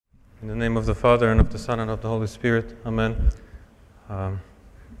In the name of the Father, and of the Son, and of the Holy Spirit. Amen.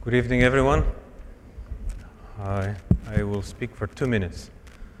 Good evening, everyone. I will speak for 2 minutes,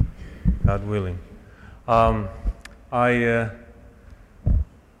 God willing. I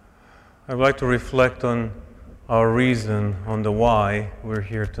would like to reflect on our reason, on the why we're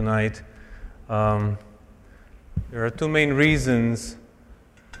here tonight. There are two main reasons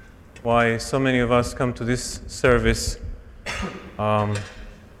why so many of us come to this service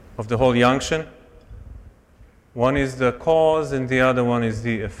of the Holy Unction. One is the cause and the other one is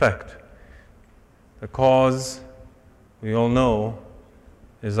the effect. The cause, we all know,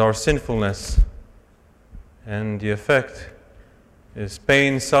 is our sinfulness, and the effect is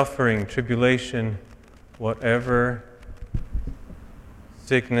pain, suffering, tribulation, whatever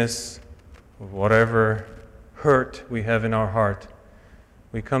sickness, whatever hurt we have in our heart.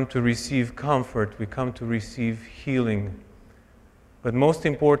 We come to receive comfort, we come to receive healing, but most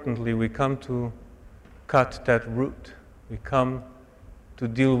importantly, we come to cut that root. We come to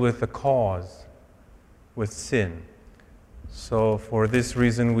deal with the cause, with sin. So for this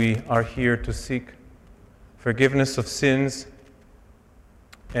reason, we are here to seek forgiveness of sins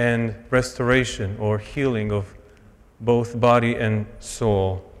and restoration or healing of both body and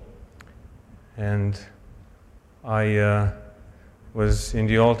soul. And I was in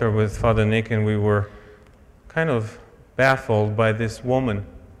the altar with Father Nick, and we were kind of baffled by this woman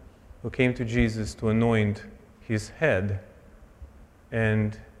who came to Jesus to anoint his head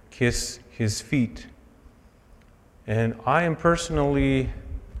and kiss his feet. And I am personally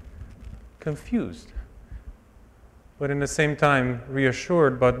confused, but in the same time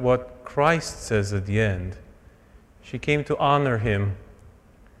reassured by what Christ says at the end. She came to honor him,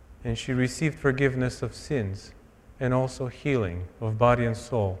 and she received forgiveness of sins and also healing of body and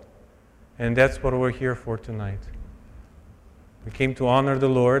soul. And that's what we're here for tonight. We came to honor the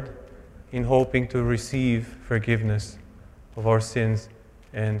Lord in hoping to receive forgiveness of our sins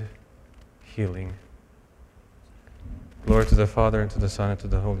and healing. Glory to the Father, and to the Son, and to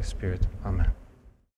the Holy Spirit. Amen.